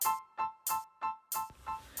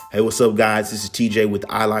Hey, what's up, guys? This is TJ with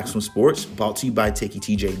I Like Some Sports, brought to you by Techie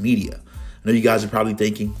TJ Media. I know you guys are probably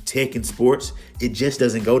thinking tech and sports, it just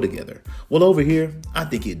doesn't go together. Well, over here, I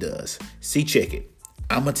think it does. See, check it.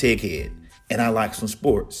 I'm a tech head, and I like some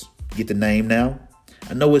sports. Get the name now?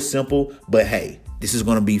 I know it's simple, but hey, this is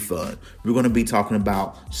going to be fun. We're going to be talking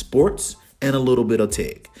about sports and a little bit of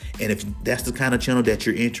tech. And if that's the kind of channel that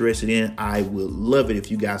you're interested in, I would love it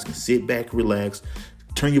if you guys can sit back, relax,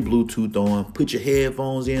 turn your Bluetooth on, put your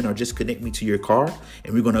headphones in, or just connect me to your car,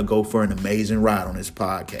 and we're going to go for an amazing ride on this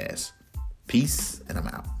podcast. Peace, and I'm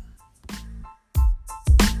out.